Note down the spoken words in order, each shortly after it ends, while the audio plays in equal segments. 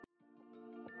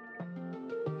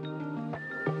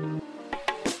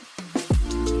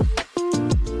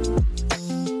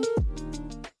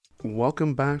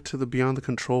welcome back to the Beyond the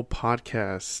Control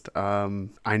podcast.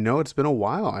 I know it's been a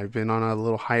while. I've been on a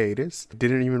little hiatus.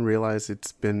 Didn't even realize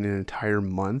it's been an entire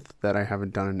month that I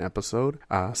haven't done an episode.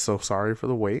 So sorry for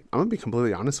the wait. I'm gonna be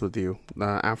completely honest with you.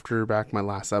 After back my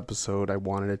last episode, I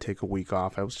wanted to take a week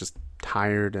off. I was just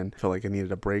tired and felt like I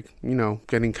needed a break. You know,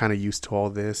 getting kind of used to all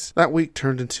this. That week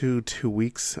turned into 2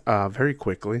 weeks very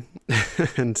quickly.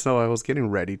 And so I was getting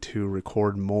ready to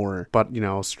record more. But,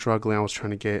 I was struggling. I was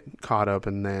trying to get caught up.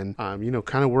 And then,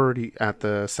 kind of already at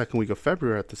the second week of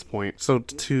February at this point. So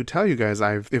to tell you guys,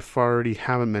 if I already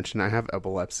haven't mentioned, I have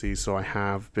epilepsy. So I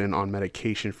have been on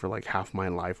medication for like half my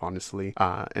life, honestly.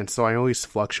 And so I always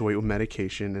fluctuate with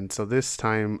medication. And so this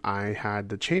time I had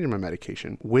to change my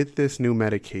medication. With this new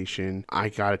medication, I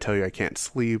gotta tell you, I can't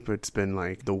sleep. It's been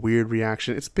like the weird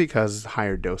reaction. It's because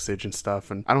higher dosage and stuff,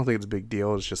 and I don't think it's a big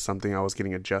deal. It's just something I was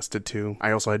getting adjusted to.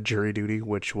 I also had jury duty,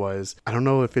 which was, I don't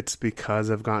know if it's because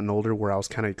I've gotten older where I was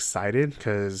kind of excited,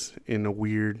 because in a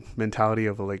weird mentality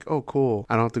of like, oh cool,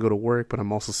 I don't have to go to work, but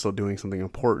I'm also still doing something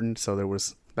important. So there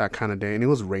was that kind of day, and it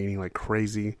was raining like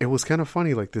crazy. It was kind of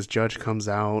funny, like this judge comes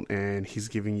out and he's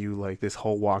giving you like this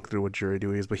whole walkthrough what jury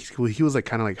duty is, but he was like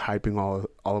kind of like hyping all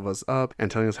of us up and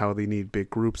telling us how they need big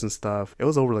groups and stuff. It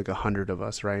was over like 100 of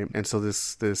us, right? And so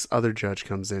this other judge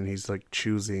comes in, he's like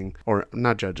choosing, or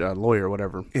not judge, lawyer,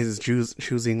 whatever, is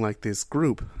choosing like this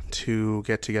group to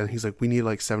get together. He's like, we need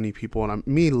like 70 people, and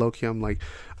I'm like,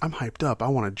 I'm hyped up. I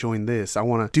want to join this. I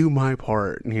want to do my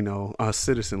part, a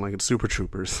citizen like in Super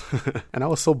Troopers. And I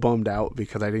was so bummed out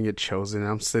because I didn't get chosen.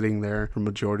 I'm sitting there for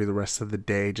majority of the rest of the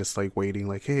day just like waiting,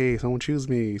 like, hey, someone choose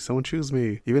me.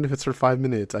 Even if it's for 5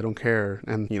 minutes, I don't care.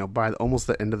 And, by almost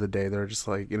the end of the day, they're just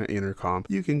like in an intercom,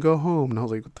 you can go home. And I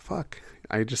was like, what the fuck?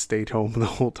 I just stayed home the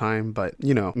whole time. But,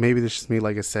 maybe this is just me.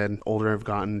 Like I said, older I've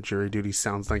gotten, jury duty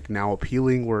sounds like now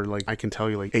appealing, where like I can tell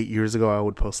you like 8 years ago I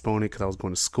would postpone it because I was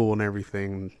going to school and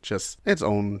everything. Just its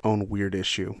own weird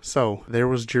issue. So there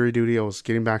was jury duty. I was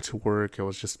getting back to work. I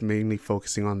was just mainly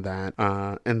focusing on that.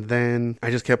 And then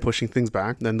I just kept pushing things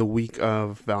back. Then the week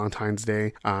of Valentine's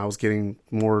Day, I was getting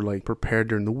more like prepared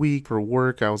during the week for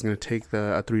work. I was going to take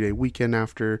a 3-day weekend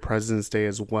after President's Day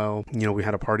as well. We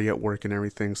had a party at work and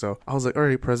everything. So I was like, all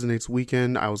right, President's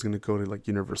weekend, I was going to go to like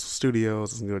Universal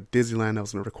Studios. I was going to go to Disneyland. I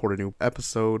was going to record a new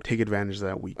episode, take advantage of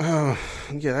that week. Yeah,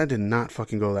 that did not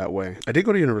fucking go that way. I did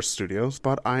go to Universal Studios,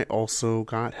 but I also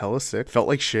got hella sick. Felt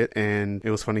like shit. And it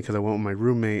was funny because I went with my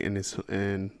roommate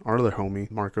and our other homie,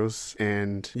 Marcos,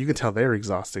 and you can tell they're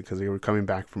exhausted because they were coming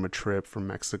back from a trip from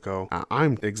Mexico.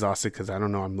 I'm exhausted because I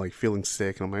don't know, I'm like feeling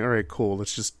sick, and I'm like, all right, cool,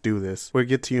 let's just do this. We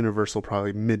get to Universal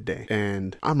probably midday,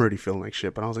 and I'm already feeling like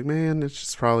shit, but I was like, man, it's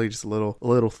just probably just a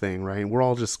little thing, right? And we're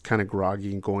all just kind of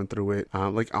groggy and going through it.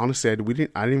 Like honestly, I didn't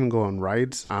even go on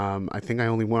rides. I think I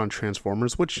only went on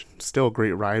Transformers, which still a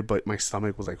great ride, but my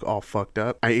stomach was like all fucked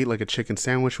up. I ate like a chicken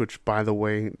sandwich, which by the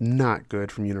way, not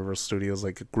good, from Universal Studios,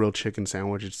 like a grilled chicken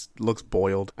sandwich. It looks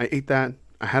boiled. I ate that.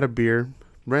 I had a beer.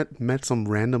 Met some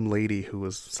random lady who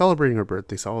was celebrating her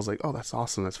birthday, so I was like, oh, that's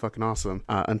awesome, that's fucking awesome,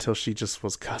 until she just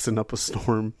was cussing up a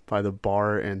storm by the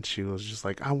bar, and she was just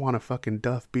like, I want a fucking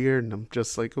Duff beer, and I'm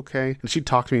just like, okay, and she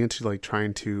talked me into like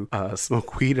trying to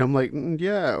smoke weed. I'm like,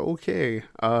 yeah, okay,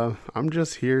 I'm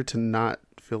just here to not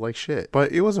feel like shit.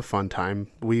 But it was a fun time.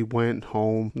 We went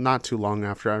home not too long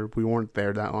after. We weren't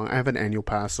there that long. I have an annual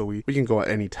pass, so we can go at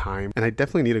any time, and I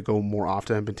definitely need to go more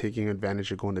often. I've been taking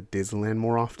advantage of going to Disneyland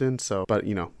more often, so, but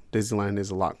Disneyland is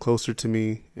a lot closer to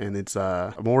me, and it's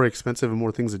more expensive and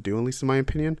more things to do, at least in my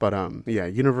opinion. But yeah,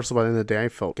 Universal, by the end of the day, I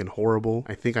felt fucking horrible.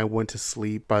 I think I went to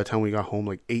sleep by the time we got home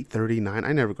like 8:30, 9.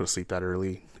 I never go to sleep that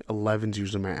early. 11's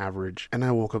usually my average, and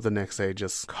I woke up the next day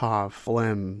just cough,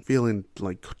 phlegm, feeling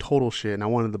like total shit. And I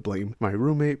wanted to blame my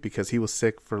roommate because he was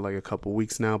sick for like a couple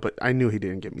weeks now, but I knew he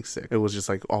didn't get me sick. It was just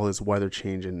like all this weather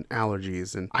change and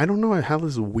allergies, and I don't know, I have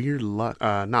this weird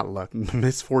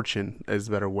misfortune is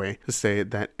a better way to say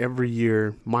it, that every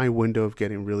year my window of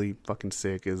getting really fucking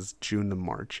sick is June to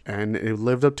March, and it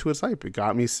lived up to its hype. It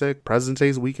got me sick. President's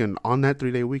Day's weekend, on that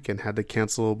 3-day weekend, had to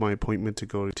cancel my appointment to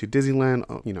go to Disneyland.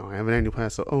 I have an annual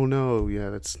pass, so oh no, yeah,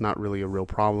 that's not really a real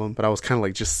problem. But I was kind of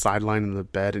like just sidelined in the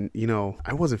bed, and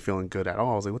I wasn't feeling good at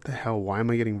all. I was like, what the hell, why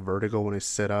am I getting vertigo when I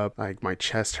sit up? Like my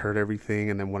chest hurt everything,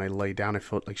 and then when I lay down I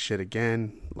felt like shit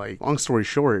again. Like, long story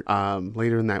short,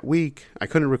 later in that week, I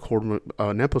couldn't record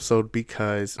an episode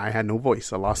because I had no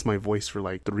voice. I lost my voice for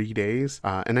like 3 days,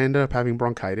 and I ended up having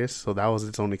bronchitis, so that was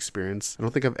its own experience. I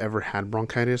don't think I've ever had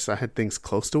bronchitis. I had things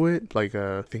close to it, like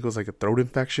I think it was like a throat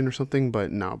infection or something,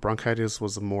 but no, bronchitis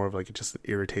was more of like just an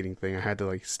irritating thing. I had to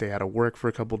like stay out of work for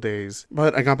a couple days,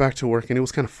 but I got back to work, and it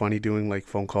was kind of funny doing like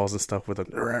phone calls and stuff with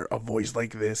a voice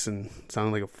like this and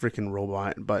sounding like a freaking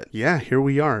robot. But yeah, here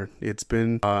we are. It's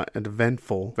been an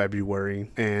eventful February,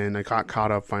 and I got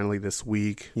caught up finally this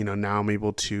week. Now I'm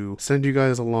able to send you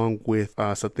guys along with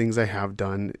some things I have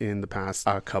done in the past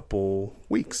couple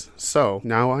weeks. So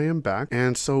now I am back,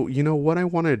 and so what I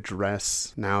want to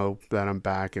address now that I'm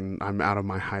back and I'm out of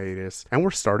my hiatus, and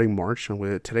we're starting March, and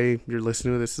with today you're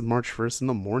listening to this is March 1st in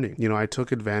the morning. I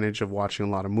took advantage of watching a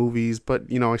lot of movies, but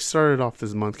I started off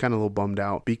this month kind of a little bummed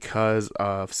out because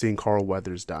of seeing Carl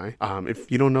Weathers die.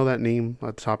 If you don't know that name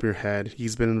at the top of your head,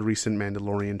 he's been in the recent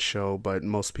Mandalorian show, but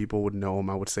most people would know him,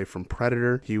 I would say, from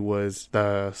Predator. He was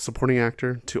the supporting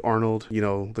actor to Arnold,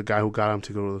 the guy who got him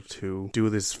to go to do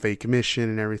this fake mission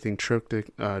and everything, tricked him,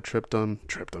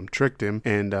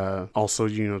 and also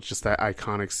just that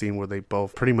iconic scene where they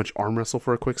both pretty much arm wrestle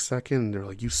for a quick second, and they're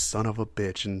like, "You son of a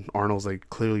bitch," and Arnold's like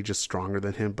clearly just stronger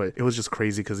than him. But it was just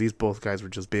crazy because these both guys were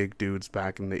just big dudes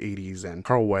back in the 80s, and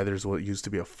Carl Weathers used to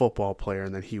be a football player,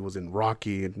 and then he was in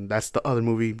Rocky, and that's the other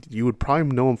movie you would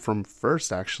probably know him from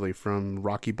first, actually, from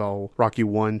Rocky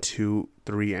 1, 2,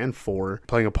 3, and 4,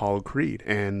 playing Apollo Creed,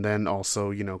 and then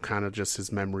also kind of just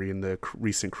his memory in the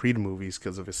recent Creed movies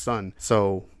because of his son.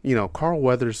 So Carl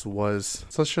Weathers was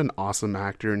such an awesome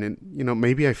actor, and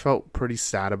maybe I felt pretty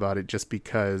sad about it just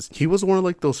because he was one of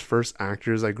like those first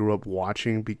actors I grew up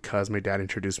watching because my dad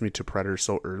introduced me to Predator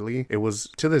so early. It was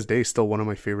to this day still one of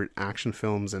my favorite action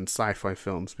films and sci-fi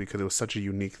films because it was such a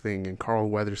unique thing, and Carl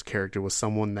Weathers' character was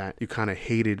someone that you kind of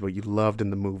hated but you loved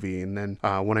in the movie. And then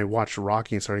when I watched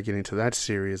Rocky and started getting into that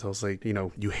series, I was like,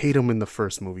 you hate him in the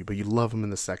first movie, but you love him in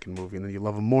the second movie, and then you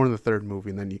love him more in the third movie,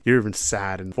 and then you're even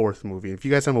sad in the fourth movie. If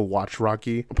you guys haven't watched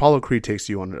Rocky, Apollo Creed takes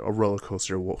you on a roller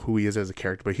coaster of who he is as a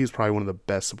character, but he's probably one of the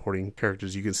best supporting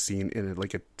characters you can see in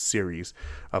like a series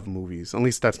of movies. At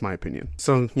least that's my opinion.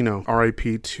 So,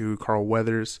 RIP to Carl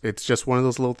Weathers. It's just one of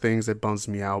those little things that bums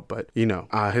me out, but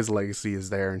his legacy is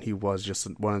there, and he was just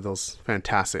one of those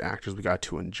fantastic actors we got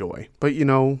to enjoy. But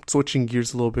switching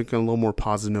gears a little bit, getting a little more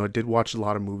positive note, I did watch a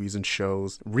lot of movies and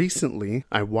shows. Recently,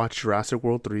 I watched Jurassic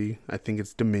World 3. I think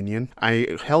it's Dominion.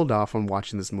 I held off on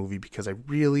watching this movie because I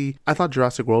thought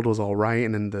Jurassic World was alright,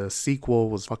 and then the sequel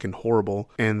was fucking horrible.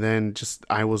 And then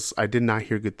I did not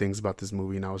hear good things about this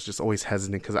movie, and I was just always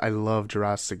hesitant because I love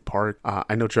Jurassic Park.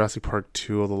 I know Jurassic Park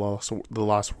 2 or The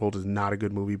Lost World is not a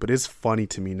good movie, but it's funny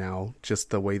to me now, just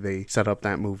the way they set up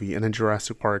that movie. And then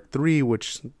Jurassic Park 3,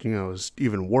 which, is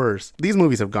even worse. These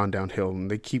movies have gone downhill, and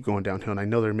they keep going downhill, and I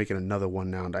know they're making another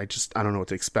one now, and I don't know what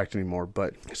to expect anymore.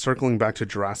 But circling back to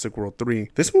Jurassic World 3,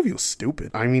 this movie was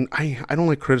stupid. I mean, I don't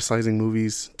like criticizing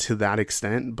movies to that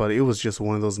extent, but it was just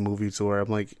one of those movies where I'm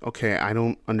like, okay, I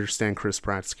don't understand Chris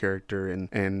Pratt's character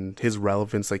and his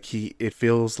relevance. Like, it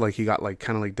feels like he got like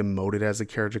kind of like demoted as a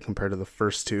character compared to the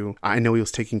first two. I know he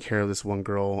was taking care of this one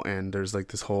girl, and there's like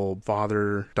this whole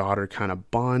father-daughter kind of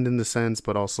bond in the sense,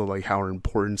 but also like how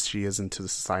important she is into the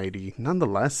society.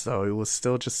 Nonetheless, though, it was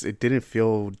still just, it didn't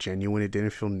feel genuine, it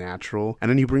didn't feel natural. And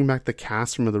then you bring back the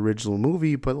cast from the original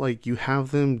movie, but like you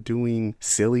have them doing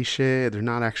silly shit. They're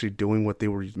not actually doing what they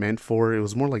were meant for. It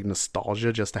was more like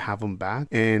nostalgia just to have them back,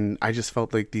 and I just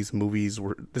felt like this movie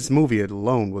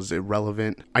alone was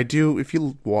irrelevant. If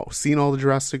you've seen all the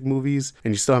Jurassic movies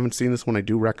and you still haven't seen this one, I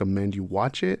do recommend you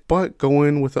watch it, but go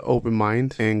in with an open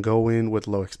mind and go in with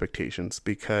low expectations,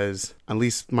 because at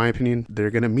least my opinion,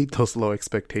 they're gonna meet those low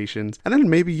expectations, and then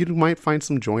maybe you might find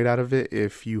some joy out of it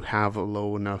if you have a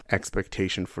low enough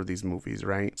expectation for these movies,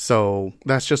 right? So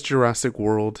that's just Jurassic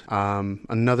World.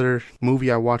 Another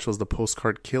movie I watched was The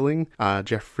Postcard Killing.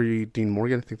 Jeffrey Dean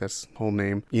Morgan, I think that's his whole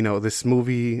name. This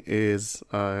movie is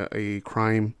a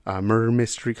crime murder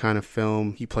mystery kind of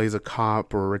film. He plays a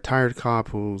cop, or a retired cop,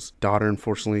 whose daughter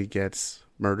unfortunately gets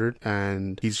murdered,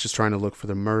 and he's just trying to look for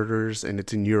the murderers, and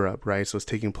it's in Europe, right? So it's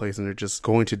taking place, and they're just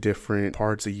going to different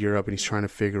parts of Europe, and he's trying to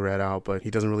figure it out, but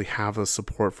he doesn't really have the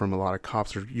support from a lot of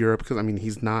cops or Europe, because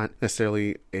he's not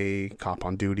necessarily a cop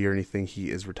on duty or anything.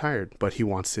 He is retired, but he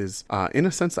wants his in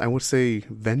a sense, I would say,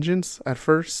 vengeance at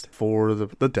first for the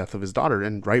death of his daughter,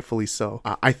 and rightfully so.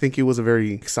 I think it was a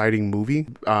very exciting movie.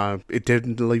 It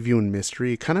didn't leave you in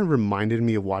mystery. It kind of reminded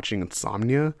me of watching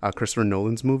Insomnia, Christopher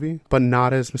Nolan's movie, but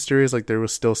not as mysterious. Like, there was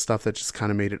was still stuff that just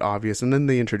kind of made it obvious. And then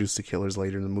they introduced the killers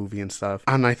later in the movie and stuff.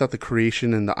 And I thought the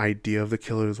creation and the idea of the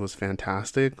killers was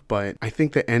fantastic, but I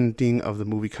think the ending of the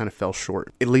movie kind of fell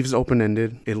short. It leaves it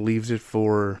open-ended. It leaves it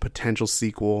for potential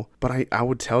sequel. But I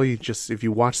would tell you, just if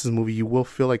you watch this movie, you will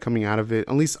feel like coming out of it,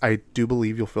 at least I do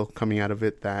believe you'll feel coming out of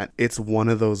it, that it's one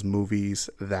of those movies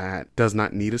that does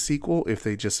not need a sequel if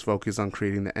they just focus on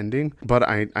creating the ending. But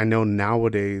I know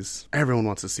nowadays everyone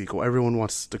wants a sequel. Everyone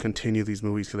wants to continue these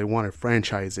movies because they want to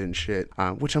franchise it and shit,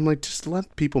 which I'm like, just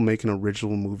let people make an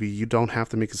original movie. You don't have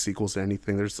to make a sequel to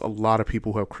anything. There's a lot of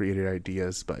people who have created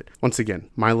ideas, but once again,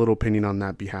 my little opinion on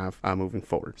that behalf moving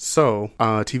forward. So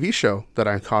a TV show that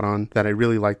I caught on that I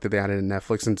really liked that they added to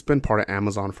Netflix, and it's been part of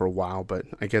Amazon for a while, but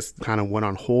I guess kind of went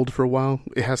on hold for a while.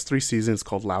 It has 3 seasons,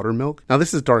 called Louder Milk. Now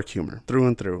this is dark humor through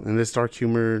and through, and this dark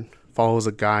humor follows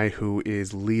a guy who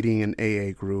is leading an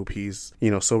AA group. He's,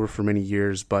 sober for many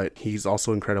years, but he's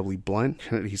also incredibly blunt.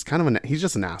 He's he's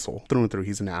just an asshole through and through.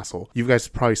 He's an asshole. You guys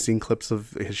probably seen clips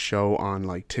of his show on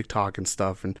like TikTok and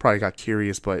stuff and probably got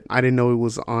curious, but I didn't know it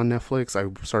was on Netflix. I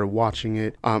started watching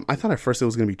it. I thought at first it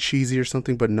was going to be cheesy or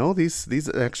something, but no, these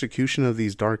execution of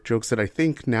these dark jokes that I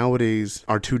think nowadays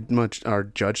are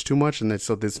judged too much. And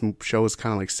so this show is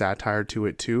kind of like satire to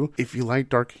it too. If you like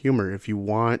dark humor, if you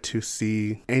want to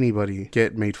see anybody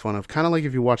get made fun of, kind of like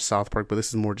if you watch South Park, but this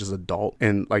is more just adult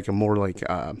and like a more like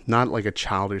not like a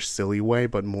childish silly way,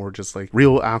 but more just like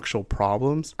real actual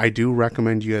problems, I do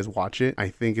recommend you guys watch it. I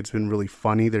think it's been really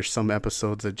funny. There's some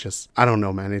episodes that just, I don't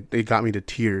know, man, it got me to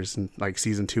tears in like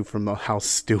season 2 from how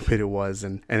stupid it was,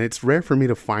 and it's rare for me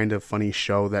to find a funny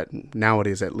show that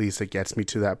nowadays at least it gets me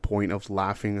to that point of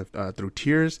laughing through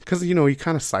tears, because you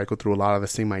kind of cycle through a lot of the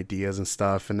same ideas and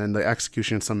stuff, and then the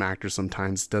execution of some actors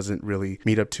sometimes doesn't really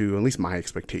meet up to at least my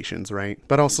expectations, right?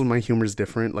 But also my humor is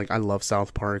different. Like I love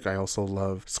South Park. I also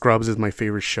love Scrubs is my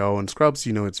favorite show, and Scrubs,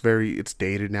 it's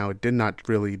dated now. It did not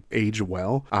really age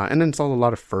well. And then it's all a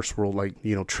lot of first world, like,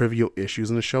 trivial issues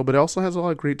in the show, but it also has a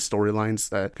lot of great storylines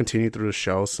that continue through the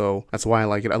show. So that's why I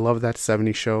like it. I love that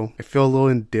 70s show. I feel a little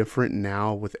indifferent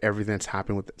now with everything that's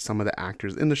happened with some of the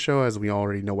actors in the show, as we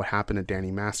already know what happened to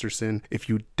Danny Masterson. If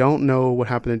you don't know what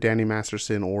happened to Danny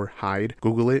Masterson or Hyde,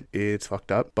 Google it. It's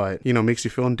fucked up, but makes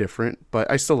you feel indifferent. But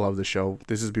I still love the show.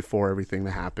 This is before everything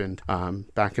that happened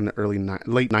back in the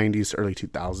late 90s, early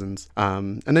 2000s.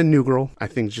 And then New Girl, I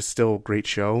think, just still a great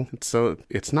show. So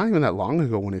it's not even that long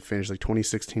ago when it finished, like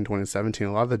 2016, 2017.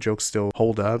 A lot of the jokes still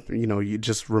hold up. It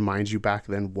just reminds you back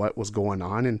then what was going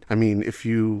on. And I mean, if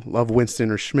you love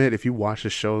Winston or Schmidt, if you watch the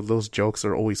show, those jokes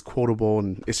are always quotable,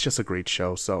 and it's just a great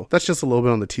show. So that's just a little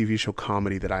bit on the TV show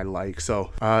comedy that I like.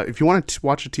 So if you want to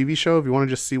watch a TV show, if you want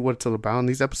to just see what it's all about, and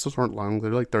these episodes aren't long,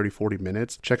 they're like 30-40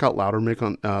 minutes, check out Louder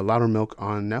Milk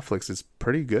on Netflix. It's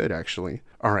pretty good, actually.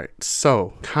 All right,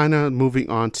 so kind of moving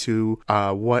on to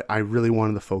what I really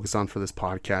wanted to focus on for this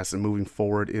podcast and moving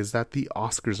forward is that the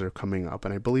Oscars are coming up,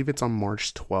 and I believe it's on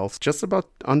March 12th, just about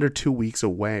under 2 weeks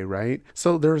away, right?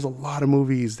 So there's a lot of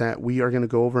movies that we are going to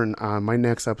go over, and my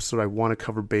next episode I want to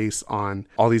cover base on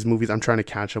all these movies. I'm trying to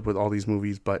catch up with all these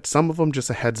movies, but some of them,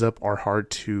 just a heads up, are hard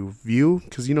to view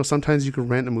because, sometimes you can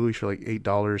rent a movie for like $8,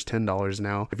 $10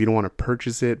 now if you don't want to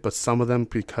purchase it, but some of them,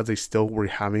 because they still were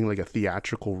having like a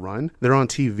theatrical run, they're on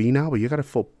TV now, but you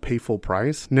gotta pay full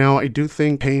price. Now, I do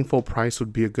think paying full price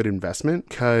would be a good investment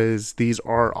because these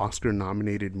are Oscar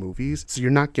nominated movies, so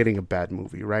you're not getting a bad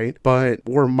movie, right? But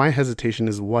where my hesitation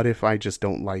is, what if I just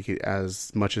don't like it as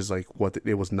much as like what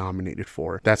it was nominated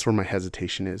for? That's where my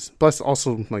hesitation is. Plus,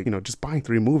 also, like, just buying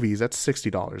 3 movies, that's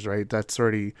 $60, right? That's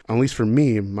already, at least for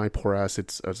me, my poor ass,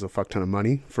 it's a fuck ton of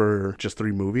money for just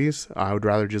 3 movies. I would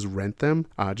rather just rent them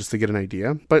just to get an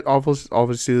idea. But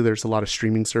obviously, there's a lot of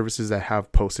streaming services that have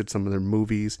posted some of their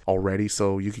movies already,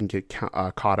 so you can get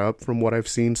caught up from what I've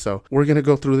seen. So we're gonna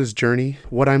go through this journey.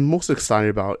 What I'm most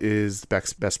excited about is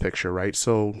best picture, right?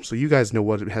 So you guys know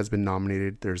what has been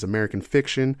nominated. There's American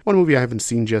Fiction, one movie I haven't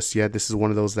seen just yet. This is one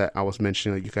of those that I was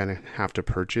mentioning that you kind of have to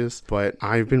purchase, but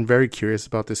I've been very curious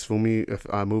about this movie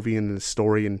and the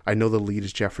story, and I know the lead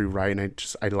is Jeffrey Wright, and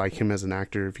I like him as an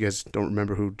actor. If you guys don't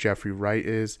remember who Jeffrey Wright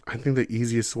is, I think the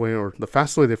easiest way or the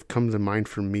fastest way that comes to mind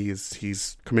for me is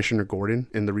he's Commissioner Gordon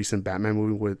in the recent Batman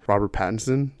movie with Robert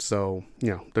Pattinson. So,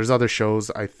 there's other shows,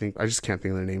 I just can't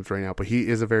think of their names right now, but he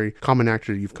is a very common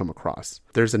actor you've come across.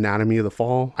 There's Anatomy of the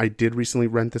Fall. I did recently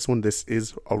rent this one. This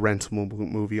is a rentable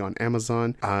movie on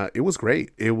Amazon. It was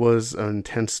great. It was an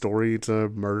intense story. It's a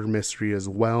murder mystery as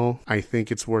well. I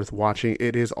think it's worth watching.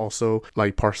 It is also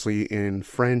like partially in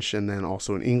French and then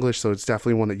also in English, so it's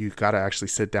definitely one that you gotta actually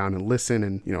sit down and listen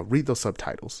listen and, read those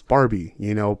subtitles. Barbie,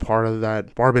 part of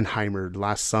that Barbenheimer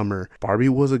last summer. Barbie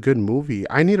was a good movie.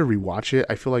 I need to rewatch it.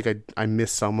 I feel like I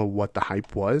missed some of what the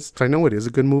hype was. So I know it is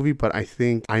a good movie, but I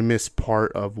think I missed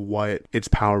part of what its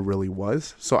power really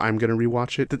was. So I'm going to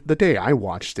rewatch it. The day I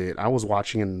watched it, I was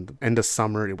watching in the end of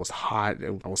summer. It was hot.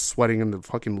 I was sweating in the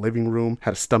fucking living room,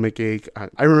 had a stomach ache.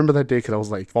 I remember that day because I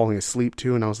was like falling asleep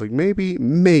too. And I was like,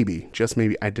 maybe, just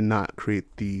maybe I did not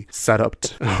create the setup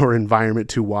or environment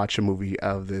to watch a movie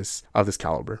of this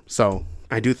caliber. So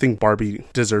I do think Barbie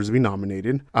deserves to be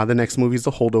nominated. The next movie is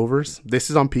The Holdovers. This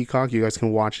is on Peacock. You guys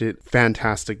can watch it.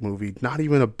 Fantastic movie. Not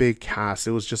even a big cast.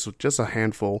 It was just a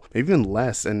handful, maybe even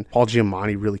less. And Paul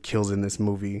Giamatti really kills in this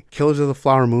movie. Killers of the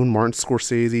Flower Moon, Martin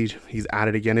Scorsese. He's at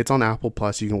it again. It's on Apple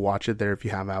Plus. You can watch it there if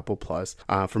you have Apple Plus.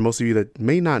 For most of you that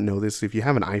may not know this, if you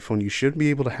have an iPhone, you should be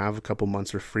able to have a couple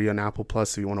months for free on Apple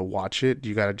Plus. If you want to watch it,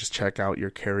 you got to just check out your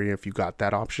carrier if you got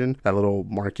that option, that little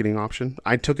marketing option.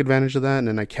 I took advantage of that, and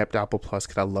then I kept Apple Plus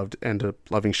because I ended up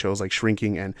loving shows like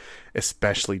Shrinking and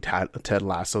especially Ted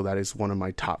Lasso. That is one of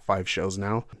my top 5 shows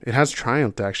now. It has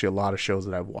triumphed actually a lot of shows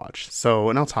that I've watched.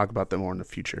 So, and I'll talk about them more in the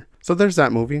future. So there's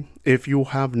that movie. If you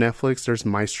have Netflix, there's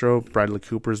Maestro, Bradley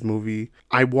Cooper's movie.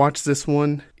 I watched this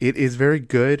one. It is very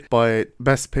good, but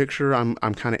Best Picture, I'm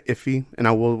kind of iffy, and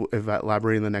I will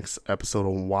elaborate in the next episode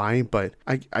on why. But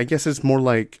I guess it's more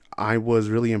like I was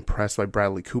really impressed by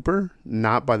Bradley Cooper,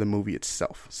 not by the movie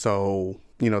itself. So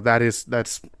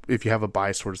that's if you have a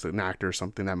bias towards an actor or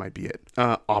something, that might be it.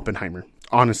 Oppenheimer,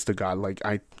 honest to God,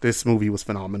 this movie was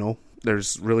phenomenal.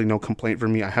 There's really no complaint for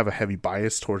me. I have a heavy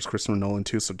bias towards Christopher Nolan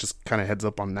too, so just kind of heads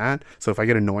up on that. So if I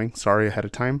get annoying, sorry ahead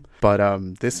of time. But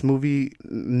this movie,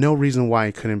 no reason why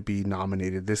it couldn't be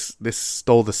nominated. This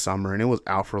stole the summer, and it was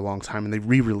out for a long time, and they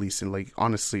re-released it.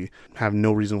 Honestly, have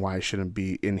no reason why it shouldn't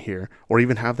be in here or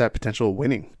even have that potential of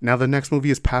winning. Now the next movie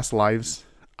is Past Lives.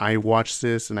 I watched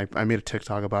this and I made a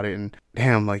TikTok about it, and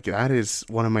damn, that is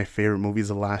one of my favorite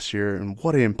movies of last year, and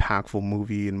what an impactful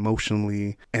movie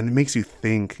emotionally, and it makes you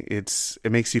think. It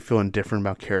makes you feel indifferent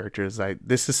about characters.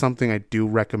 This is something I do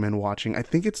recommend watching. I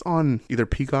think it's on either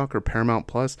Peacock or Paramount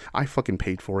Plus. I fucking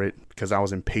paid for it because I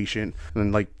was impatient,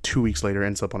 and then 2 weeks later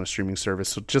ends up on a streaming service.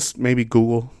 So just maybe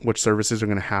Google which services are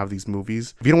going to have these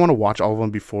movies. If you don't want to watch all of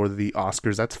them before the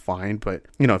Oscars, that's fine, but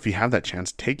if you have that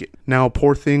chance, take it. Now,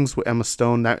 Poor Things with Emma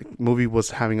Stone, that movie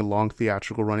was having a long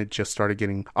theatrical run. It just started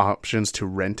getting options to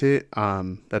rent it.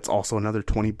 That's also another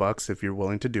 $20 if you're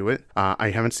willing to do it.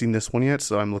 I haven't seen this one yet,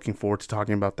 so I'm looking forward to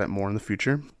talking about that more in the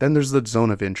future. Then there's The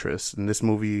Zone of Interest, and this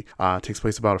movie takes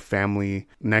place about a family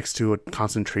next to a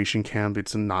concentration camp.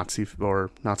 It's a Nazi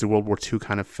World War II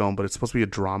kind of film, but it's supposed to be a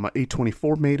drama.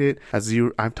 A24 made it.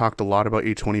 I've talked a lot about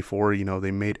A24.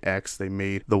 They made X, they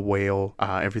made The Whale,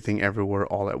 Everything Everywhere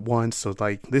All at Once. So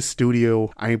this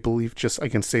studio, I believe, I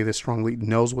can say this strongly,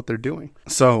 knows what they're doing.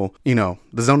 So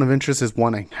The Zone of Interest is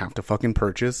one I have to fucking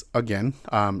purchase again.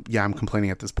 I'm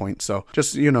complaining at this point. So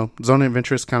just Zone of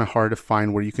Interest, kind of hard to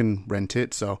find where you can rent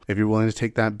it. So if you're willing to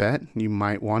take that bet, you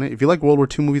might want it. If you like World War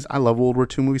II movies, I love World War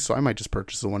II movies, so I might just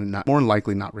purchase the one and more than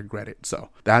likely not regret it. So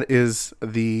that is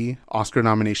the Oscar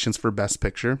nominations for Best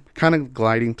Picture. Kind of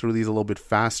gliding through these a little bit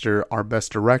faster. Our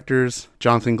best directors: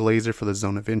 Jonathan Glazer for The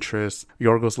Zone of Interest,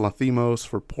 Yorgos Lanthimos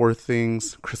for Poor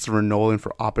Things, Christopher Nolan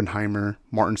for Oppenheimer,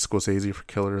 Martin Scorsese for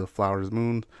Killers of the Flower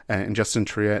Moon, and Justin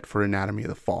Triet for Anatomy of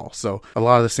the Fall. So a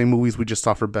lot of the same movies we just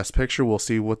saw for Best Picture. We'll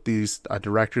see what these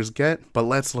directors get, but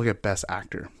let's look at Best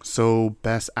Actor. So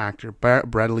Best Actor,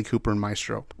 Bradley Cooper in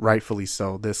Maestro, rightfully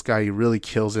so. This guy really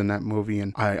kills in that movie,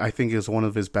 and I think is one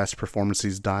of his best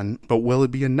performances done. But will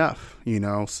it be enough?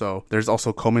 So there's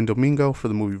also Coleman Domingo for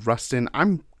the movie Rustin.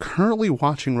 I'm currently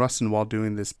watching Rustin while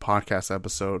doing this podcast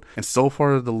episode, and so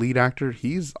far the lead actor,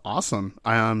 he's awesome.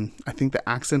 I think the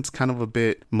accent's kind of a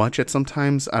bit much at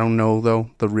sometimes. I don't know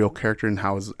though the real character and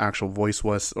how his actual voice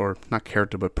was, or not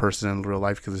character but person in real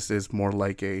life, because this is more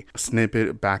like a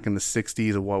snippet back in the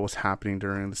 60s of what was happening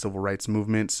during the civil rights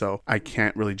movement, so I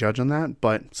can't really judge on that.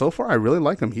 But so far I really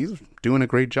like him. He's doing a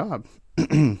great job.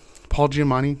 Paul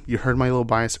Giamatti, you heard my little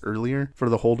bias earlier for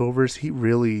The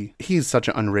Holdovers. He's such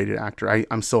an underrated actor.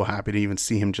 I'm so happy to even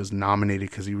see him just nominated,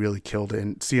 because he really killed it,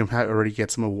 and see him already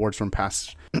get some awards from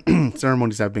past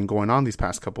ceremonies that have been going on these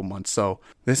past couple months. So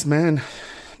this man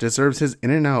deserves his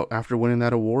in and out after winning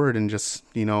that award. And just,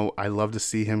 I love to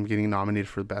see him getting nominated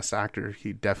for Best Actor.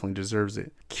 He definitely deserves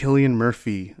it. Cillian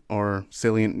Murphy, or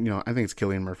Cillian, I think it's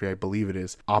Cillian Murphy, I believe it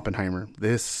is, Oppenheimer.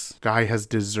 This guy has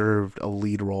deserved a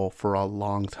lead role for a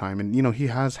long time. And, he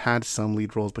has had some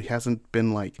lead roles, but he hasn't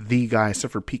been like the guy,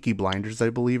 except for Peaky Blinders, I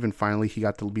believe. And finally, he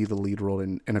got to be the lead role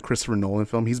in a Christopher Nolan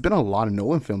film. He's been in a lot of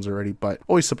Nolan films already, but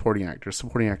always supporting actor.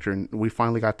 And we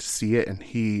finally got to see it. And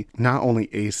he not only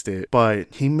aced it, but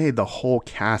he made the whole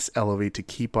cast elevate to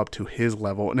keep up to his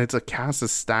level. And it's a cast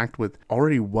that's stacked with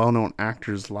already well-known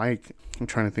actors like, I'm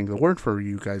trying to think of the word for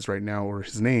you guys right now, or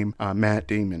his name, Matt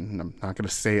Damon. I'm not going to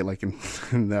say it like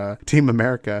in the Team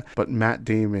America, but Matt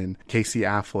Damon, Casey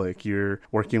Affleck. You're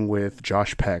working with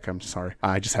Josh Peck. I'm sorry.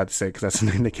 I just had to say it because that's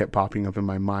the name that kept popping up in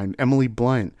my mind. Emily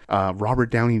Blunt,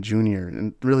 Robert Downey Jr.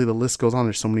 And really the list goes on.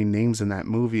 There's so many names in that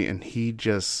movie, and he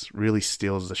just really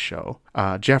steals the show.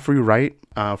 Jeffrey Wright,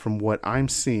 from what I'm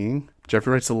seeing,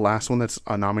 Jeffrey Wright's the last one that's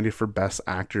nominated for Best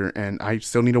Actor, and I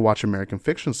still need to watch American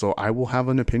Fiction, so I will have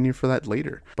an opinion for that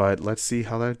later. But let's see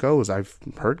how that goes. I've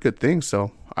heard good things,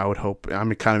 so I'm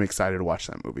kind of excited to watch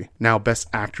that movie. Now, Best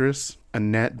Actress,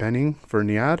 Annette Bening for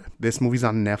Niad. This movie's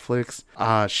on Netflix.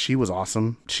 She was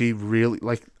awesome. She really,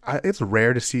 it's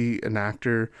rare to see an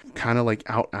actor kind of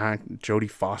outact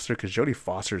Jodie Foster, because Jodie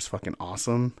Foster is fucking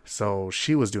awesome. So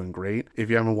she was doing great. If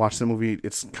you haven't watched the movie,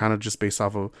 it's kind of just based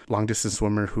off a long distance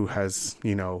swimmer who has,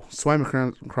 swam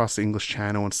across the English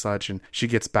Channel and such. And she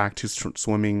gets back to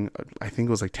swimming, I think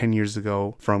it was 10 years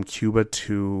ago, from Cuba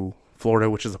to Florida,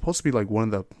 which is supposed to be one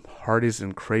of the hardest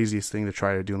and craziest thing to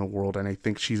try to do in the world. And I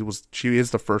think she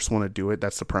is the first one to do it.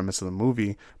 That's the premise of the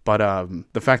movie. But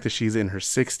the fact that she's in her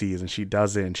 60s and she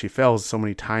does it, and she fails so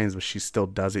many times, but she still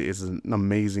does it, is an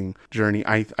amazing journey.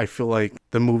 I feel like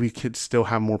the movie could still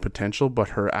have more potential, but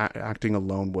her acting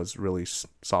alone was really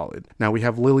solid. Now we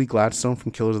have Lily Gladstone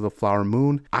from Killers of the Flower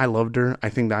Moon. I loved her. I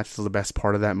think that's the best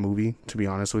part of that movie, to be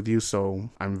honest with you. So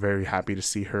I'm very happy to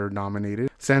see her nominated.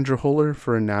 Sandra Huller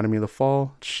for Anatomy of the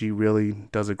Fall. She really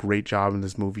does a great job in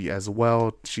this movie as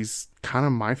well. She's kind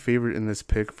of my favorite in this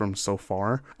pick from so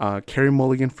far. Carey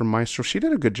Mulligan from Maestro. She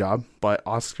did a good job, but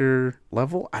Oscar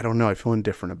level, I don't know. I feel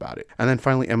indifferent about it. And then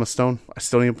finally, Emma Stone. I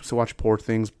still need to watch Poor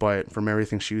Things, but from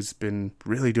everything, she's been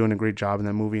really doing a great job in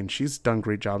that movie, and she's done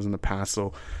great jobs in the past.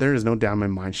 So there is no doubt in my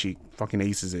mind she fucking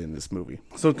aces it in this movie.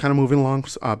 So kind of moving along,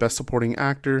 Best Supporting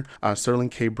Actor, Sterling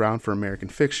K. Brown for American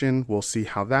Fiction. We'll see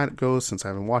how that goes since I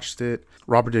haven't watched it.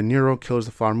 Robert De Niro, Killers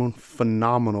of the Flower Moon.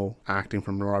 Phenomenal acting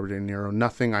from Robert De Niro.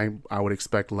 Nothing I would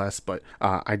expect less, but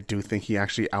I do think he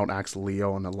actually outacts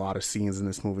Leo in a lot of scenes in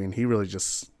this movie, and he really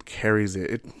just carries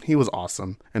it. He was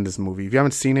awesome in this movie. If you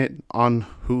haven't seen it on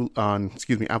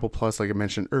Apple Plus, like I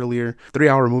mentioned earlier,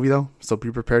 3-hour movie though, so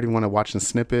be prepared if you want to watch some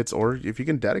snippets, or if you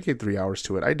can dedicate 3 hours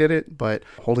to it. I did it, but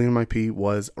holding in my pee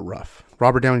was rough.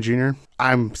 Robert Downey Jr.,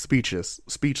 I'm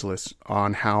speechless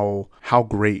on how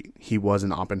great he was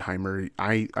in Oppenheimer.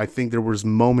 I think there was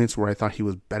moments where I thought he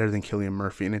was better than Cillian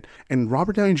Murphy. And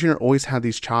Robert Downey Jr. always had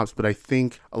these chops, but I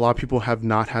think a lot of people have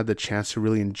not had the chance to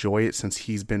really enjoy it since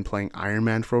he's been playing Iron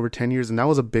Man for over 10 years. And that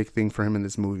was a big thing for him in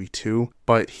this movie too.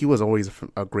 But he was always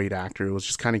a great actor. It was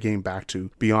just kind of getting back to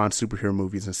beyond superhero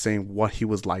movies and saying what he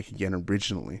was like again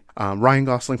originally. Ryan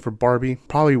Gosling for Barbie,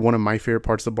 probably one of my favorite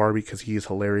parts of Barbie because he is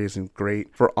hilarious and great.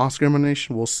 For Oscar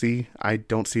nomination, we'll see. I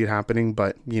don't see it happening,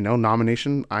 but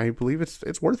nomination, I believe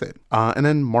it's worth it. And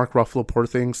then Mark Ruffalo, Poor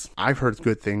Things. I've heard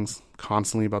good things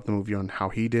constantly about the movie on how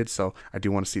he did, so I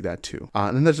do want to see that too.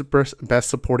 And then there's Best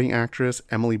Supporting Actress,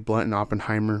 Emily Blunt in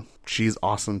Oppenheimer. She's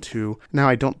awesome too. Now,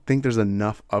 I don't think there's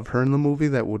enough of her in the movie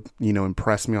that would,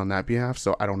 impress me on that behalf,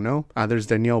 so I don't know. There's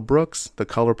Danielle Brooks, The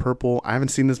Color Purple. I haven't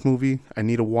seen this movie. I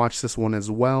need to watch this one as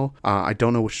well. I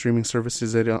don't know what streaming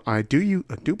services it. I do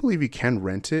believe you can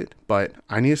rent it, but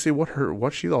I need to see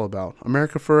what she's all about.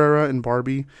 America Ferrera in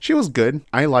Barbie. She was good.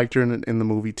 I liked her in the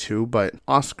movie too, but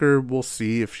Oscar, we'll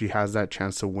see if she has that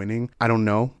chance of winning. I don't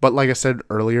know. But like I said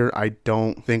earlier, I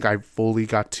don't think I fully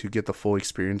got to get the full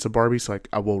experience of Barbie, so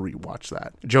I will rewatch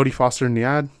that. Jodie Foster in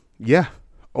Niad. Yeah.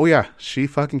 Oh yeah, she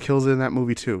fucking kills it in that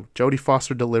movie too. Jodie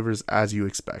Foster delivers as you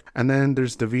expect. And then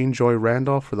there's Davine Joy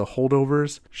Randolph for The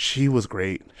Holdovers. She was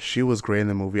great. She was great in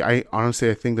the movie. I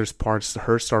think there's parts,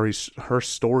 her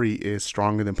story is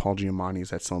stronger than Paul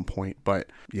Giamatti's at some point. But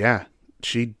yeah,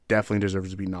 she definitely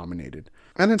deserves to be nominated.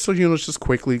 And then, so, let's just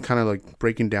quickly kind of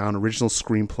breaking down original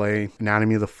screenplay,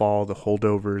 Anatomy of the Fall, The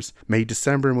Holdovers, May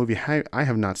December movie I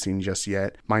have not seen just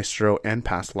yet, Maestro, and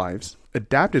Past Lives.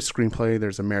 adapted screenplay,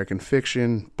 there's American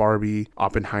Fiction, Barbie,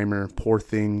 Oppenheimer, Poor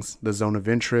Things, The Zone of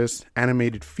Interest,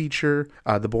 animated feature,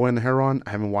 The Boy and the Heron.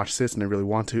 I haven't watched this and I really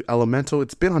want to. Elemental,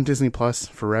 it's been on Disney Plus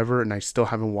forever and I still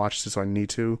haven't watched it, so I need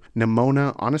to.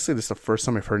 Nimona, honestly, this is the first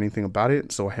time I've heard anything about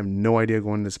it, so I have no idea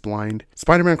going this blind.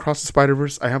 Spider-Man Across the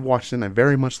Spider-Verse, I have watched it and I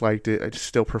very much liked it. I just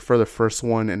still prefer the first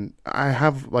one, and I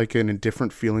have like an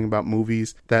indifferent feeling about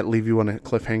movies that leave you on a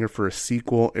cliffhanger for a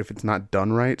sequel if it's not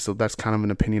done right, so that's kind of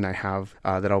an opinion I have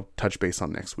that I'll touch base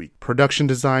on next week. Production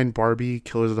design, Barbie,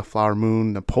 Killers of the Flower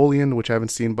Moon, Napoleon, which I haven't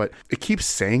seen, but it keeps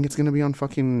saying it's going to be on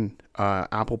fucking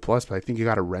Apple Plus, but I think you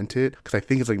gotta rent it because I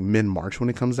think it's like mid-March when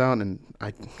it comes out, and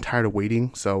I'm tired of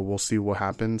waiting, so we'll see what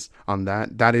happens on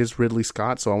that. That is Ridley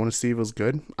Scott, so I want to see if it was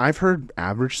good. I've heard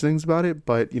average things about it,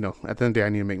 but you know, at the end of the day I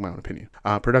need to make my own opinion.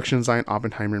 Production design,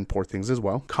 Oppenheimer and Poor Things as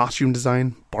well. Costume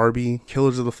design, Barbie,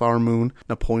 Killers of the Flower Moon,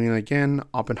 Napoleon again,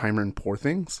 Oppenheimer and Poor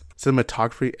Things.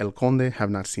 Cinematography, El Conde,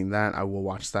 have not seen that, I will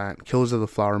watch that. Killers of the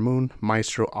Flower Moon,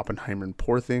 Maestro, Oppenheimer and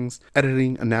Poor Things.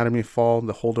 Editing, Anatomy of Fall,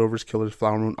 The Holdovers, Killers of the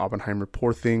Flower Moon, Oppenheimer,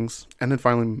 Poor Things. And then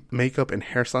finally, makeup and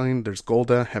hairstyling, there's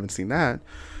Golda, haven't seen that.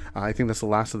 I think that's the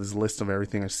last of this list of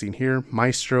everything I've seen here.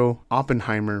 Maestro,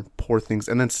 Oppenheimer, Poor Things,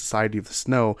 and then Society of the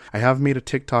Snow. I have made a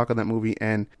TikTok on that movie,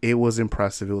 and it was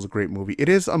impressive. It was a great movie. It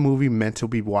is a movie meant to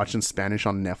be watched in Spanish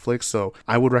on Netflix, so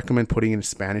I would recommend putting it in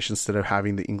Spanish instead of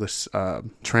having the English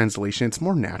translation. It's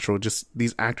more natural. Just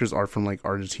these actors are from like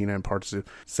Argentina and parts of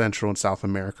Central and South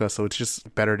America, so it's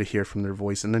just better to hear from their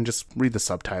voice and then just read the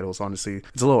subtitles. Honestly,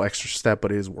 it's a little extra step,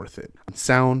 but it is worth it.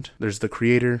 Sound, there's The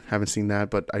Creator. Haven't seen that,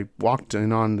 but I walked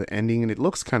in on the ending and it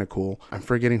looks kind of cool. I'm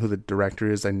forgetting who the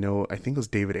director is. I think it was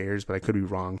David Ayers, but I could be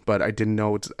wrong. But I didn't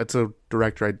know it's a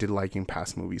director I did like in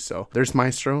past movies. So there's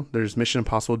Maestro, there's Mission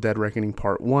Impossible Dead Reckoning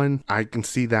Part 1. I can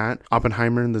see that.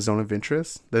 Oppenheimer and The Zone of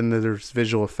Interest. Then there's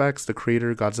visual effects, The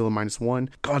Creator, Godzilla Minus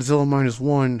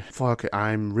One. Fuck,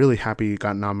 I'm really happy it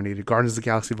got nominated. Guardians of the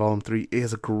Galaxy Volume 3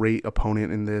 is a great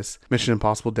opponent in this. Mission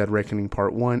Impossible Dead Reckoning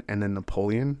Part 1, and then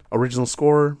Napoleon. Original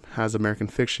score has American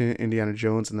Fiction, Indiana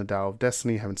Jones and the Dial of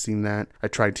Destiny. Haven't seen that. I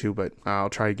tried to, but I'll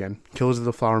try again. Killers of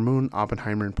the Flower Moon,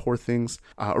 Oppenheimer and Poor Things.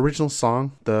 Original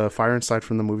song, The Fire Inside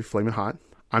from the movie Flamin' Hot.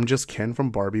 I'm Just Ken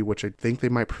from Barbie, which I think they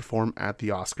might perform at the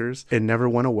Oscars. It Never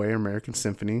Went Away, American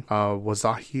Symphony.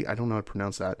 Wazahi, I don't know how to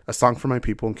pronounce that. A Song for My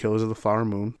People and Killers of the Flower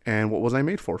Moon. And What Was I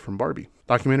Made For from Barbie.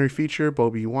 Documentary feature,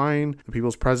 Bobby Wine, The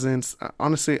People's Presence.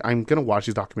 Honestly, I'm going to watch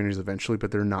these documentaries eventually,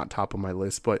 but they're not top of my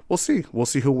list. But we'll see. We'll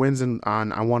see who wins, and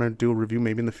I want to do a review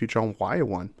maybe in the future on why it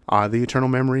won. The Eternal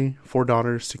Memory, Four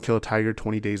Daughters, To Kill a Tiger,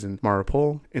 20 Days in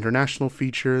Maripol. International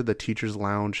feature, The Teacher's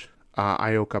Lounge,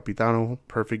 Io Capitano,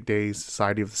 Perfect Days,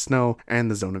 Society of the Snow, and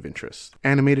The Zone of Interest.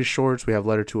 Animated shorts, we have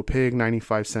Letter to a Pig,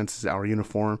 95 Cents is Our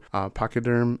Uniform,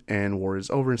 Pachyderm, and War is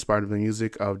Over, inspired by the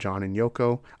music of John and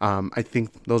Yoko. I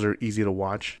think those are easy to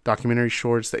watch. Documentary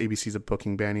shorts, The ABCs of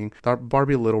Booking Banning,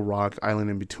 Barbie Little Rock, Island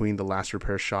in Between, The Last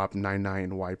Repair Shop, 99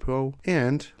 and WIPO,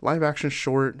 and live action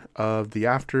short of The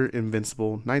After,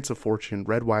 Invincible, Knights of Fortune,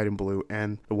 Red, White, and Blue,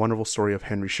 and The Wonderful Story of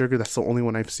Henry Sugar. That's the only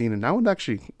one I've seen, and that one's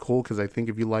actually cool because I think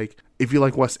if you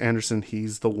like Wes Anderson,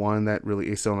 he's the one that really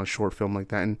aced on a short film like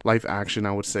that. And live action,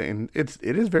 I would say, and it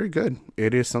is very good.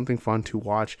 It is something fun to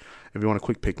watch if you want a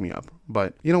quick pick me up.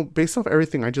 But, you know, based off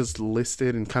everything I just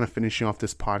listed and kind of finishing off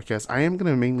this podcast, I am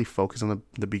going to mainly focus on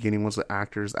the beginning ones, the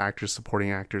actors,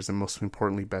 supporting actors, and most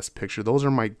importantly, best picture. Those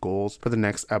are my goals for the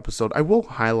next episode. I will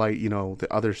highlight, you know,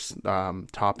 the other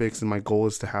topics, and my goal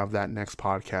is to have that next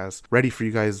podcast ready for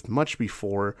you guys much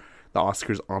before the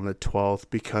Oscars on the 12th,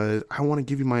 because I want to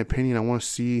give you my opinion. I want to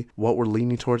see what we're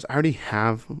leaning towards. I already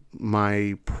have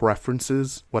my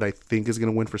preferences, what I think is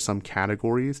going to win for some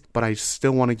categories, but I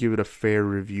still want to give it a fair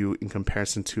review in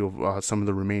comparison to some of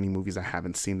the remaining movies I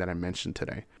haven't seen that I mentioned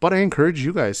today. But I encourage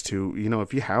you guys to, you know,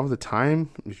 if you have the time,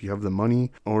 if you have the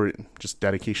money, or just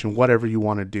dedication, whatever you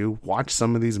want to do, watch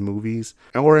some of these movies.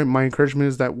 Or my encouragement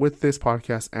is that with this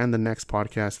podcast and the next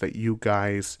podcast, that you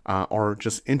guys are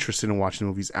just interested in watching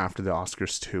movies after the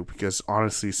Oscars too, because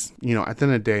honestly, you know, at the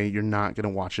end of the day, you're not going to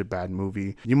watch a bad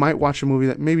movie. You might watch a movie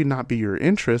that maybe not be your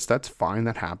interest. That's fine.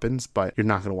 That happens, but you're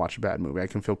not going to watch a bad movie. I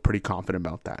can feel pretty confident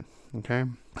about that. Okay.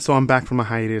 So I'm back from a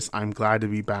hiatus. I'm glad to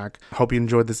be back. Hope you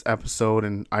enjoyed this episode,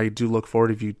 and I do look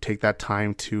forward if you take that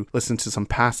time to listen to some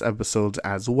past episodes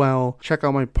as well. Check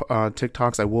out my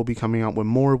TikToks. I will be coming out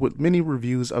with mini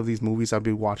reviews of these movies I'll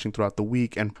be watching throughout the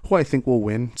week and who I think will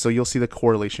win. So you'll see the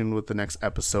correlation with the next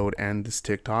episode and this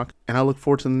TikTok. And I look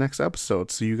forward to the next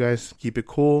episode. So you guys keep it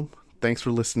cool. Thanks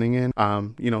for listening in.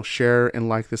 You know, share and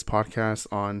like this podcast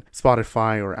on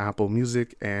Spotify or Apple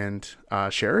Music, and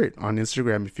share it on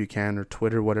Instagram if you can, or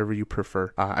Twitter, whatever you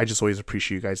prefer. I just always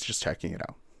appreciate you guys just checking it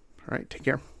out. All right, take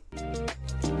care.